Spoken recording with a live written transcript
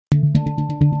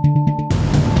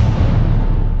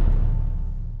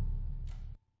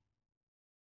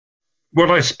what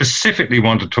I specifically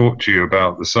want to talk to you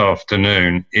about this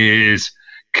afternoon is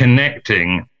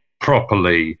connecting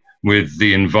properly with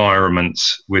the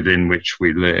environments within which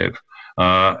we live.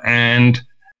 And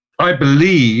I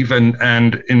believe,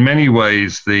 and in many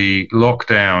ways, the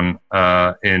lockdown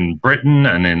in Britain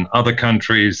and in other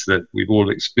countries that we've all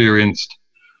experienced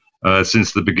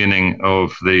since the beginning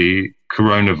of the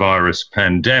coronavirus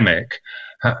pandemic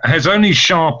has only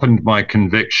sharpened my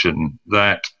conviction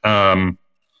that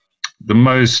the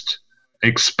most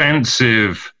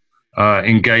expansive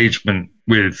engagement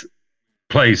with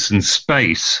place and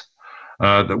space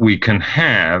that we can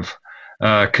have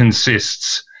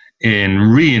consists in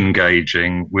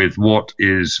re-engaging with what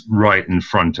is right in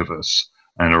front of us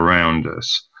and around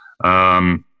us.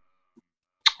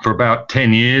 For about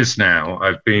 10 years now,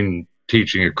 I've been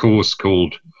teaching a course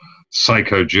called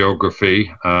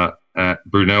Psychogeography at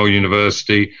Brunel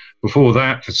University. Before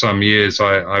that, for some years,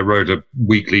 I wrote a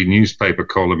weekly newspaper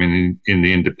column in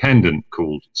The Independent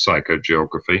called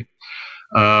Psychogeography.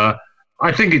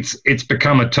 I think it's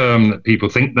become a term that people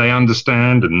think they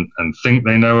understand and think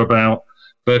they know about,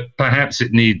 but perhaps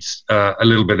it needs a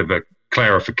little bit of a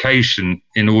clarification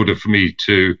in order for me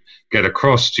to get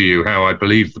across to you how I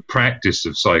believe the practice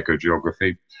of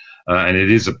psychogeography, and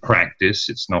it is a practice,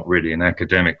 it's not really an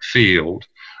academic field,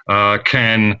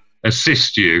 can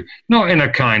assist you, not in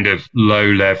a kind of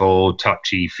low-level,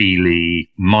 touchy-feely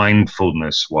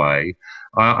mindfulness way.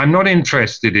 I'm not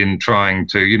interested in trying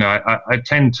to, I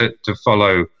tend to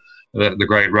follow the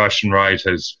great Russian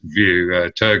writer's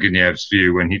view, Turgenev's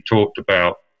view, when he talked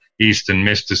about Eastern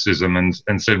mysticism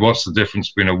and said, what's the difference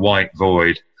between a white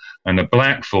void and a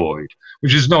black void?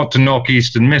 Which is not to knock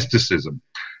Eastern mysticism.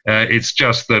 It's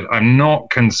just that I'm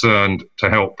not concerned to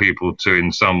help people to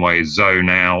in some way zone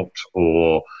out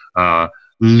or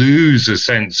lose a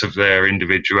sense of their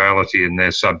individuality and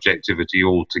their subjectivity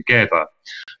altogether.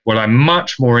 What I'm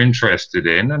much more interested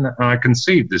in, and I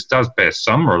concede this does bear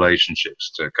some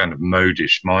relationships to kind of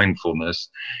modish mindfulness,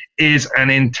 is an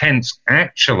intense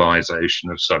actualization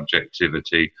of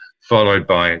subjectivity followed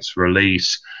by its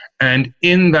release. And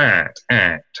in that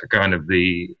act, kind of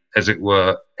the, as it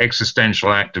were,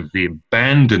 existential act of the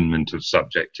abandonment of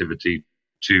subjectivity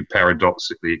to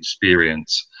paradoxically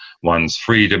experience one's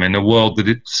freedom in a world that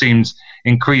it seems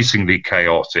increasingly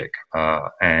chaotic,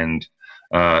 and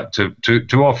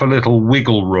to offer little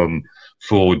wiggle room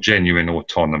for genuine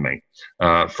autonomy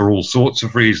for all sorts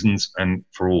of reasons and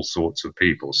for all sorts of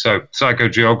people. So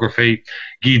psychogeography,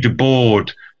 Guy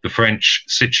Debord, the French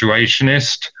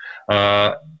situationist,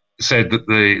 said that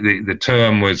the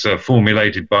term was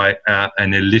formulated by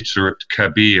an illiterate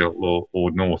Kabyle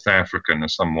or North African, a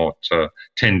somewhat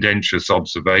tendentious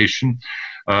observation.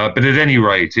 But at any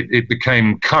rate, it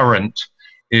became current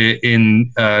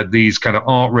in these kind of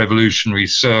art revolutionary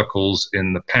circles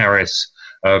in the Paris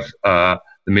of the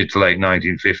mid to late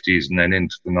 1950s and then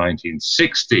into the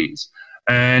 1960s.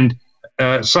 And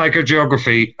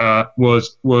psychogeography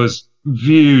was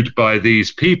viewed by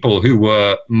these people who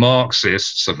were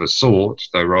Marxists of a sort,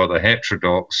 though rather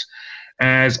heterodox,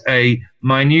 as a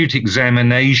minute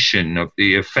examination of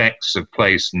the effects of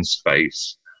place and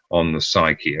space on the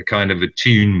psyche, a kind of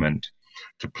attunement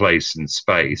to place and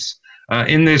space.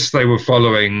 In this, they were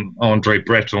following André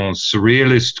Breton's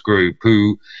surrealist group,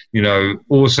 who,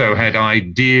 also had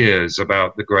ideas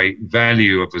about the great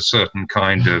value of a certain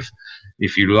kind of,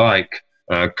 if you like,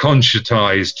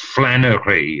 conscientized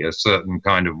flânerie, a certain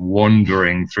kind of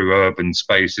wandering through urban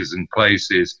spaces and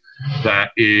places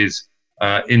that is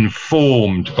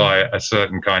informed by a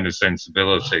certain kind of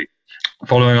sensibility.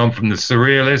 Following on from the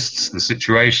surrealists, the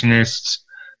situationists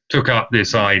took up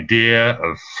this idea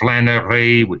of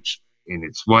flânerie, which in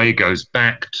its way goes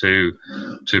back to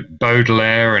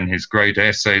Baudelaire and his great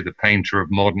essay, The Painter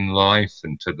of Modern Life,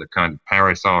 and to the kind of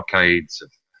Paris arcades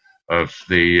of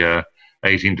the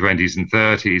 1820s and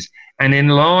 30s, and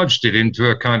enlarged it into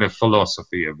a kind of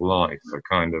philosophy of life, a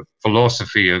kind of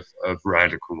philosophy of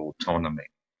radical autonomy.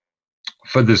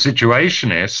 For the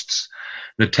situationists,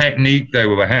 the technique they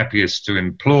were happiest to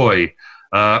employ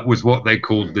was what they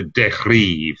called the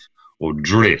dérive, or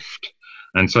drift.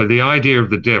 And so the idea of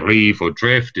the dérive or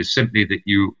drift is simply that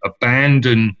you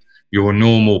abandon your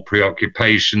normal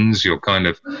preoccupations, your kind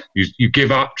of, you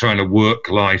give up trying to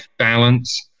work-life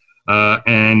balance,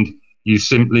 and you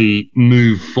simply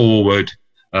move forward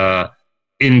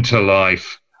into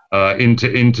life,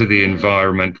 into the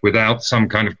environment without some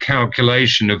kind of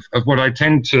calculation of what I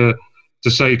tend to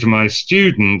say to my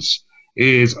students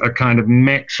is a kind of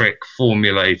metric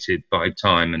formulated by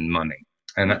time and money.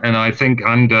 And I think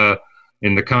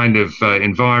in the kind of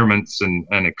environments and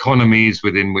economies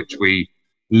within which we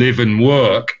live and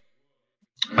work,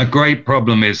 a great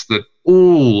problem is that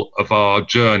all of our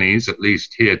journeys, at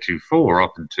least heretofore,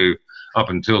 up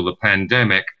until the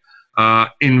pandemic,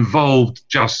 involved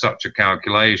just such a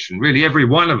calculation. Really, every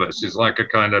one of us is like a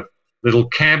kind of little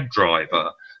cab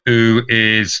driver who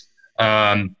is,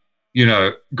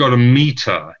 got a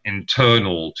meter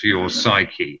internal to your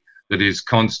psyche that is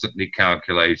constantly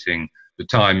calculating the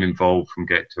time involved from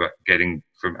getting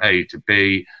from A to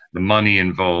B, the money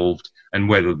involved, and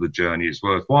whether the journey is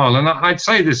worthwhile. And I'd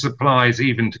say this applies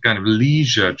even to kind of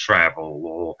leisure travel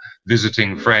or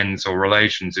visiting friends or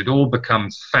relations. It all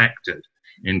becomes factored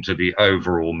into the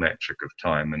overall metric of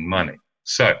time and money.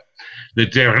 So the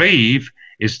dérive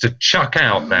is to chuck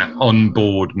out that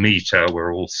onboard meter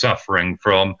we're all suffering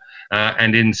from,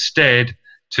 and instead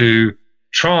to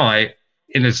try,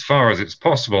 in as far as it's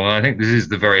possible, and I think this is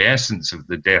the very essence of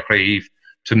the dérive,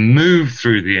 to move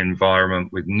through the environment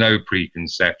with no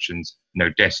preconceptions,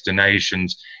 no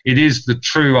destinations. It is the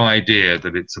true idea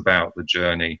that it's about the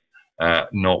journey,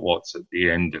 not what's at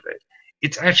the end of it.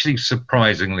 It's actually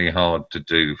surprisingly hard to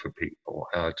do for people,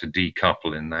 to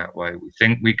decouple in that way. We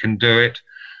think we can do it,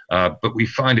 but we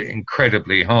find it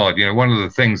incredibly hard. You know, one of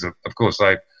the things, of course,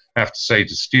 I have to say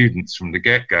to students from the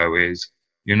get-go is,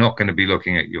 you're not going to be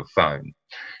looking at your phone.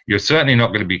 You're certainly not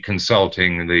going to be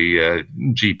consulting the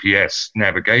GPS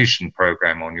navigation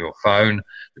program on your phone.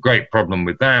 The great problem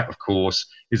with that, of course,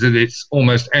 is that it's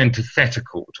almost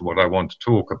antithetical to what I want to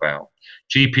talk about.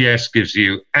 GPS gives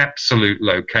you absolute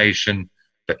location,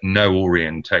 but no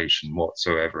orientation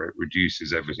whatsoever. It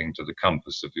reduces everything to the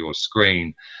compass of your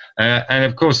screen. And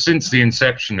of course, since the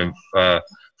inception of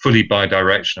fully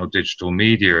bidirectional digital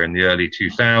media in the early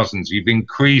 2000s, you've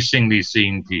increasingly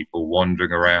seen people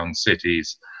wandering around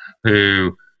cities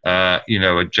who, are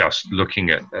just looking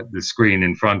at the screen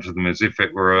in front of them as if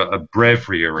it were a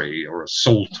breviary or a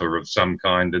psalter of some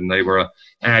kind, and they were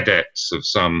adepts of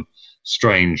some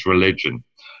strange religion.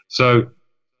 So,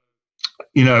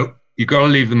 you've got to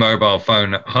leave the mobile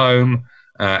phone at home,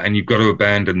 and you've got to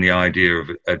abandon the idea of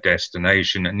a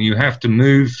destination, and you have to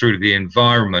move through the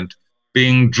environment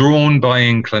being drawn by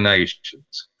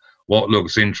inclinations. What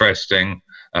looks interesting?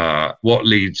 What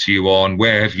leads you on?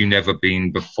 Where have you never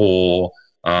been before?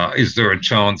 Is there a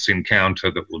chance encounter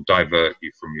that will divert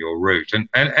you from your route?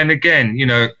 And again,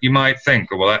 you might think,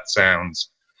 oh, well, that sounds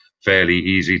fairly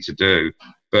easy to do,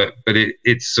 but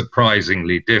it's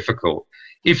surprisingly difficult.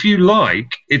 If you like,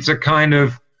 it's a kind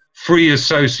of free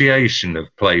association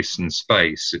of place and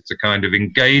space. It's a kind of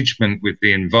engagement with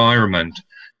the environment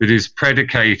that is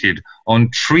predicated on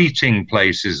treating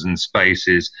places and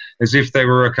spaces as if they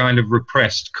were a kind of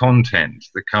repressed content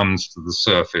that comes to the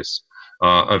surface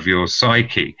of your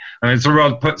psyche. And it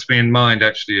rather puts me in mind,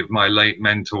 actually, of my late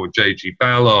mentor, J.G.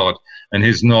 Ballard, and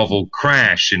his novel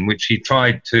Crash, in which he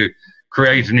tried to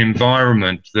create an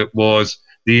environment that was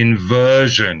the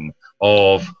inversion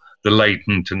of the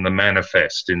latent and the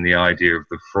manifest in the idea of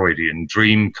the Freudian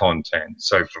dream content.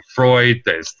 So for Freud,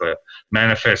 there's the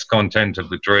manifest content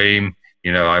of the dream.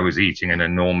 I was eating an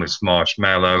enormous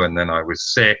marshmallow and then I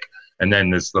was sick. And then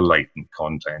there's the latent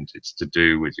content. It's to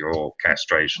do with your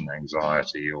castration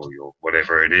anxiety or your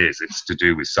whatever it is. It's to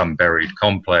do with some buried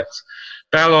complex.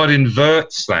 Ballard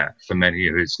inverts that for many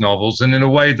of his novels. And in a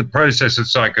way, the process of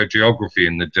psychogeography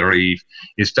in the dérive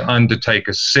is to undertake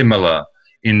a similar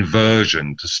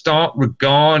inversion, to start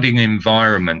regarding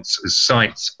environments as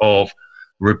sites of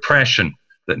repression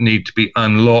that need to be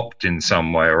unlocked in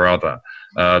some way or other.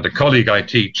 The colleague I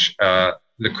teach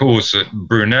the course at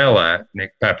Brunel at,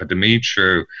 Nick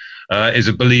Papadimitriou, is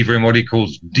a believer in what he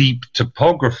calls deep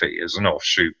topography as an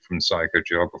offshoot from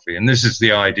psychogeography. And this is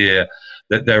the idea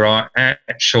that there are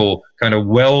actual kind of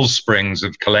well springs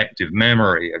of collective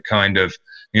memory, a kind of,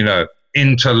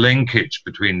 interlinkage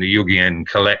between the Jungian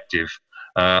collective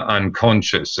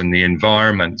unconscious and the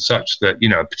environment, such that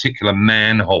a particular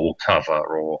manhole cover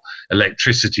or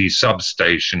electricity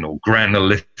substation or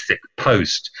granolithic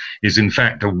post is in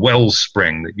fact a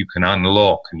wellspring that you can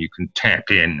unlock and you can tap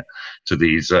in to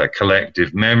these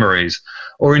collective memories.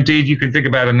 Or indeed you can think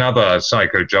about another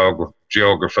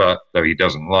psychogeographer, though he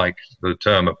doesn't like the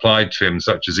term applied to him,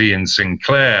 such as Ian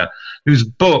Sinclair, whose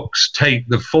books take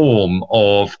the form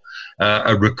of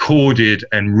a recorded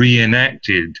and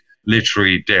reenacted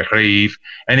literary dérive,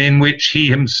 and in which he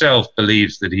himself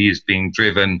believes that he is being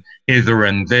driven hither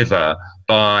and thither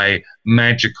by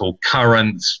magical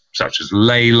currents, such as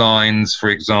ley lines, for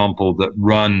example, that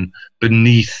run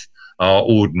beneath our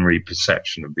ordinary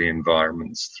perception of the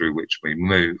environments through which we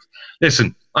move.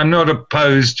 Listen, I'm not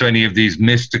opposed to any of these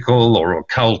mystical or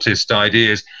occultist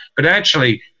ideas, but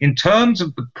actually, in terms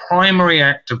of the primary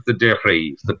act of the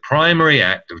dérive, the primary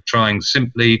act of trying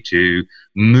simply to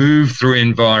move through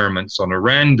environments on a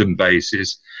random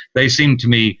basis, they seem to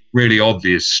me really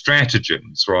obvious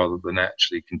stratagems rather than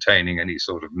actually containing any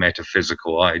sort of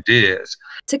metaphysical ideas.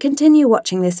 To continue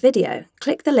watching this video,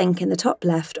 click the link in the top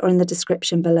left or in the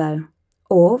description below.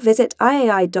 Or visit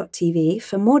iai.tv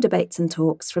for more debates and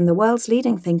talks from the world's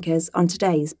leading thinkers on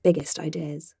today's biggest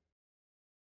ideas.